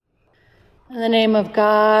In the name of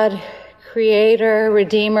God, Creator,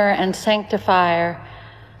 Redeemer, and Sanctifier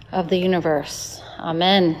of the universe.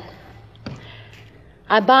 Amen.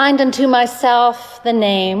 I bind unto myself the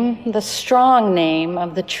name, the strong name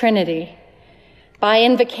of the Trinity, by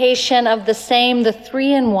invocation of the same, the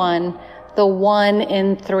three in one, the one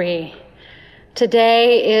in three.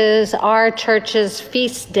 Today is our church's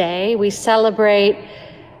feast day. We celebrate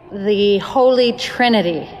the Holy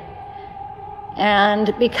Trinity.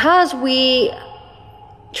 And because we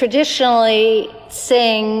traditionally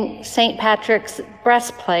sing St. Patrick's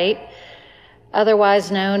breastplate,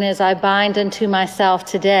 otherwise known as I Bind Unto Myself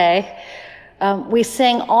Today, we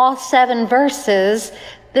sing all 7 verses.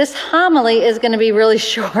 This homily is going to be really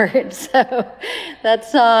short, so that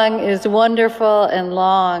song is wonderful and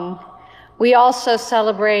long. We also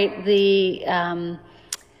celebrate the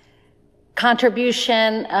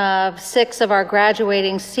contribution of 6 of our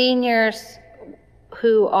graduating seniors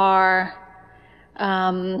who are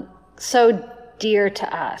so dear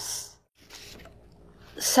to us.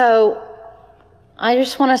 So I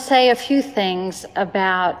just want to say a few things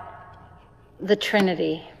about the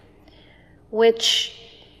Trinity, which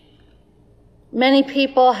many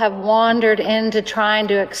people have wandered into trying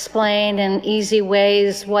to explain in easy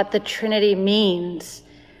ways what the Trinity means.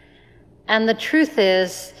 And the truth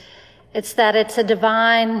is, it's that it's a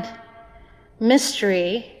divine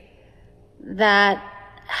mystery that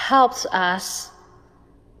helps us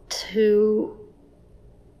to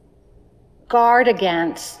guard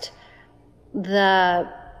against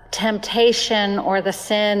the temptation or the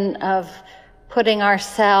sin of putting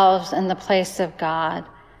ourselves in the place of God.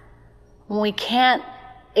 When we can't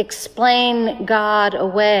explain God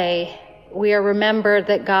away, we are reminded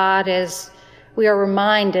that God is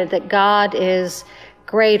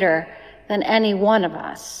greater than any one of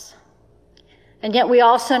us. And yet we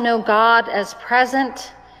also know God as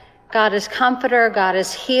present, God as comforter, God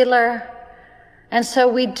as healer. And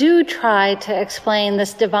so we do try to explain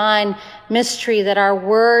this divine mystery that our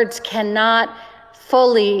words cannot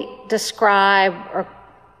fully describe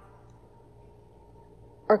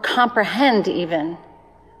or comprehend even.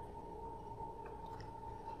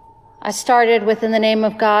 I started with in the name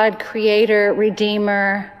of God, Creator,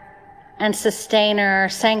 Redeemer, and Sustainer,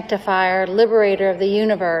 Sanctifier, Liberator of the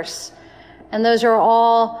universe. And those are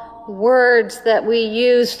all words that we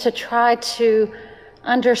use to try to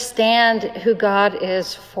understand who God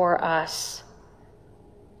is for us.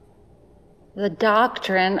 The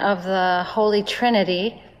doctrine of the Holy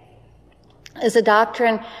Trinity is a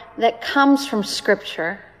doctrine that comes from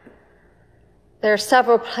Scripture. There are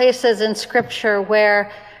several places in Scripture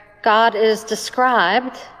where God is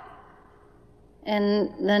described.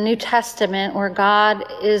 In the New Testament, where God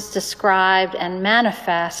is described and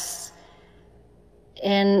manifests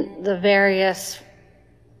in the various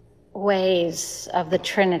ways of the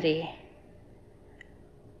Trinity.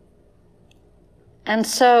 And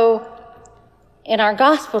so, in our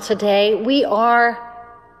gospel today, we are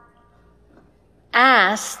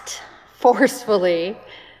asked forcefully,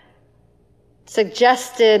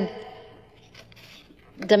 suggested,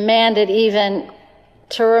 demanded even,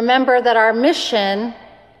 to remember that our mission,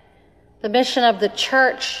 the mission of the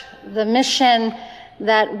church, the mission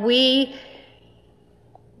that we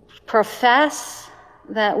profess,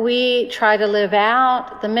 that we try to live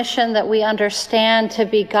out, the mission that we understand to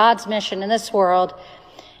be God's mission in this world,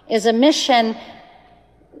 is a mission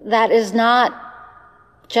that is not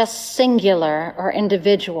just singular or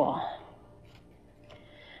individual.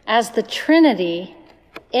 As the Trinity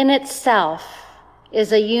in itself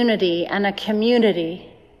is a unity and a community,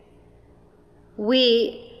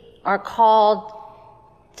 we are called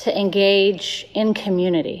to engage in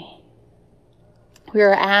community. We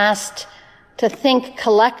are asked to think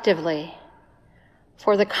collectively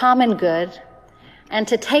for the common good and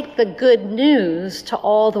to take the good news to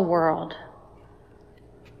all the world.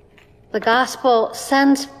 The gospel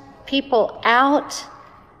sends people out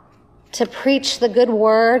to preach the good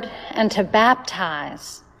word and to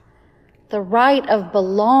baptize. The right of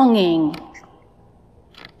belonging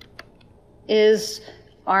is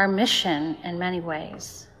our mission in many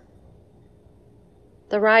ways.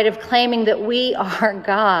 The right of claiming that we are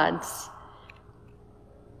God's.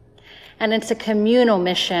 And it's a communal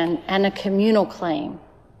mission and a communal claim.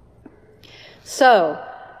 So,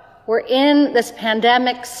 we're in this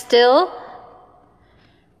pandemic still,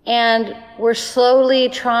 and we're slowly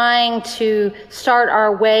trying to start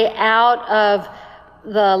our way out of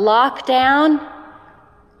the lockdown.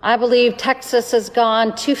 I believe Texas has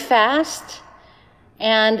gone too fast,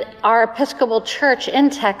 and our Episcopal Church in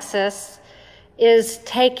Texas is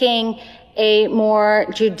taking a more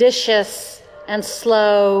judicious and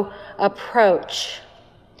slow approach.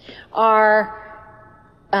 Our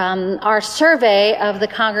survey of the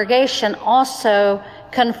congregation also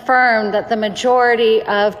confirmed that the majority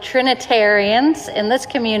of Trinitarians in this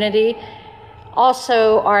community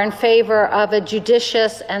also are in favor of a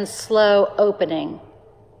judicious and slow opening.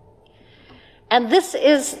 And this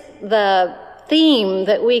is the theme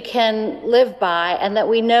that we can live by and that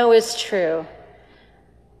we know is true.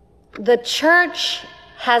 The church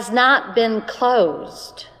has not been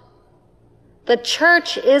closed. The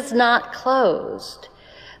church is not closed.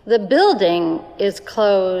 The building is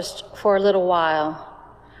closed for a little while,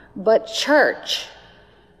 but church,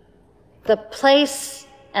 the place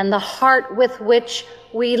and the heart with which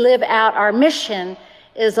we live out our mission,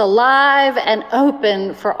 is alive and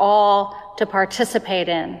open for all to participate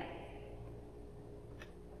in.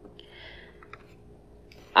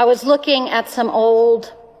 I was looking at some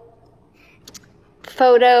old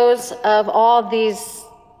photos of all these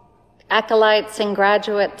acolytes and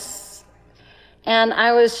graduates, and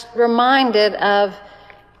I was reminded of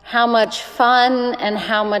how much fun and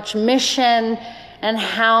how much mission and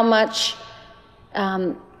how much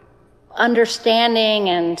understanding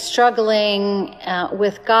and struggling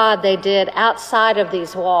with God they did outside of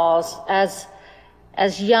these walls as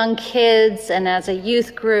young kids and as a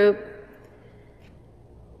youth group.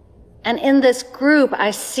 And in this group, I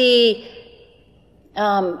see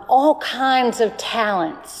all kinds of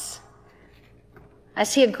talents. I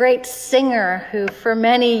see a great singer who for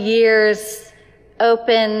many years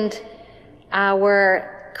opened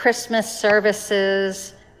our Christmas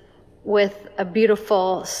services with a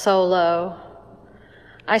beautiful solo.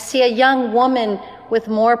 I see a young woman with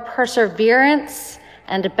more perseverance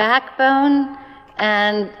and a backbone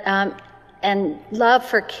and love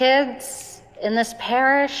for kids in this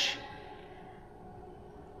parish.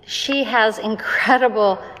 She has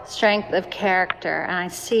incredible strength of character, and I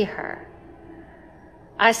see her.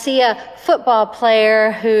 I see a football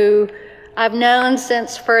player who I've known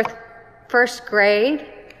since first grade.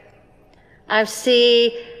 I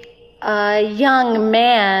see a young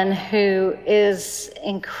man who is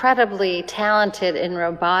incredibly talented in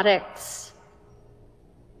robotics.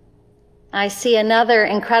 I see another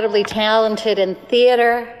incredibly talented in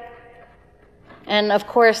theater. And of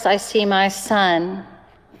course, I see my son,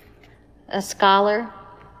 a scholar,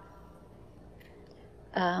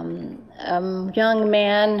 a young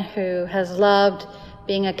man who has loved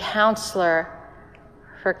being a counselor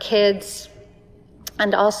for kids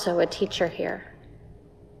and also a teacher here.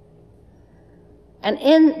 And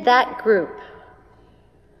in that group,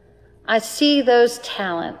 I see those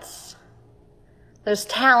talents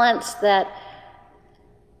that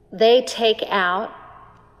they take out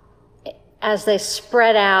as they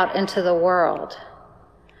spread out into the world.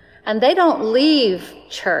 And they don't leave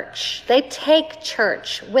church. They take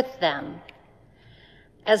church with them.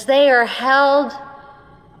 As they are held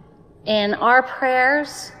in our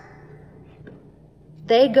prayers,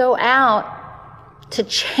 they go out to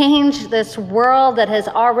change this world that has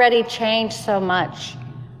already changed so much.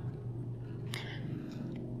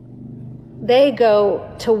 They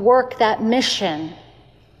go to work that mission.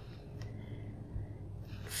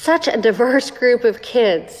 Such a diverse group of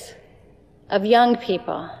kids, of young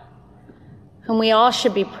people, whom we all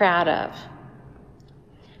should be proud of.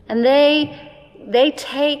 And they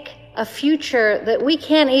take a future that we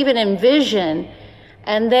can't even envision,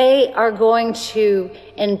 and they are going to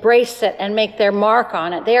embrace it and make their mark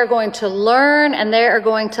on it. They are going to learn, and they are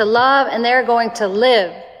going to love, and they are going to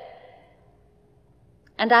live.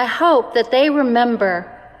 And I hope that they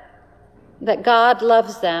remember that God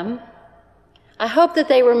loves them. I hope that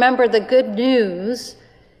they remember the good news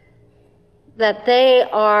that they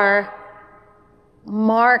are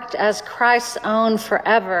marked as Christ's own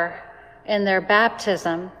forever in their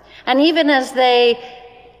baptism. And even as they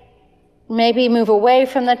maybe move away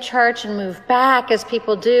from the church and move back, as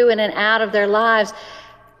people do in and out of their lives,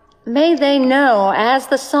 may they know, as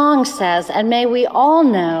the song says, and may we all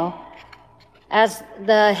know, as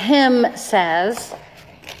the hymn says,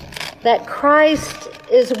 that Christ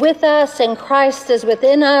is with us and Christ is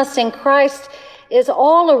within us and Christ is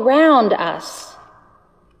all around us.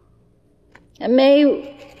 And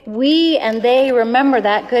may we and they remember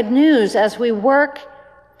that good news as we work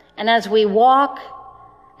and as we walk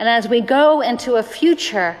and as we go into a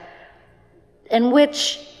future in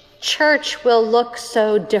which church will look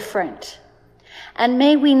so different. And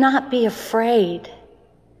may we not be afraid.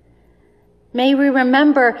 May we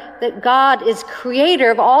remember that God is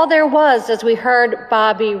creator of all there was, as we heard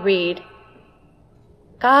Bobby read.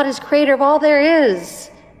 God is creator of all there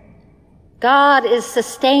is. God is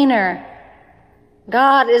sustainer.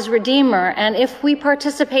 God is Redeemer, and if we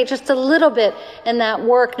participate just a little bit in that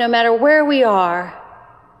work, no matter where we are,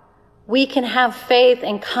 we can have faith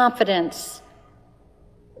and confidence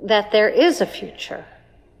that there is a future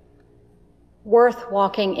worth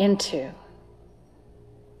walking into.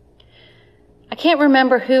 I can't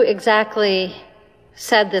remember who exactly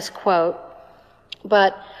said this quote,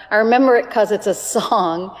 but I remember it because it's a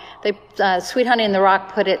song. Sweet Honey in the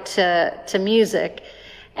Rock put it to music,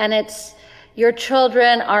 and it's, "Your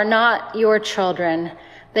children are not your children.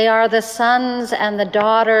 They are the sons and the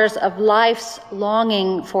daughters of life's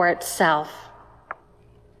longing for itself."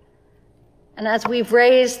 And as we've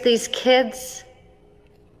raised these kids,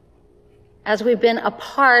 as we've been a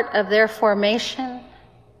part of their formation,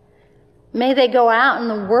 may they go out in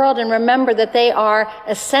the world and remember that they are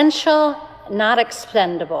essential, not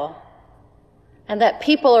expendable, and that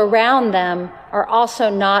people around them are also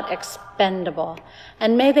not expendable.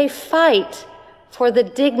 And may they fight for the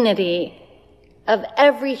dignity of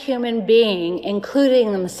every human being,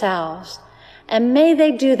 including themselves. And may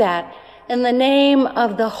they do that in the name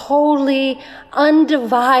of the holy,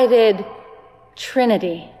 undivided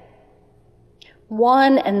Trinity,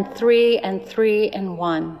 1 and 3 and 3 and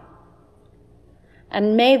 1.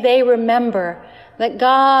 And may they remember that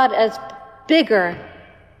God is bigger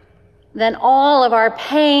than all of our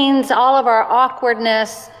pains, all of our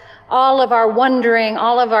awkwardness, all of our wondering,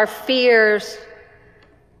 all of our fears,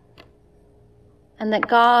 and that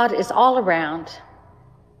God is all around,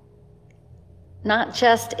 not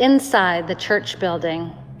just inside the church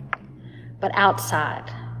building, but outside.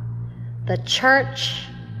 The church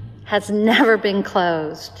has never been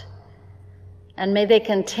closed, and may they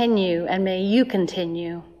continue, and may you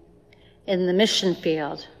continue in the mission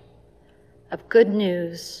field of good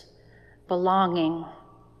news, belonging,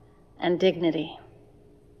 and dignity.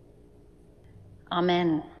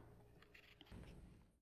 Amen.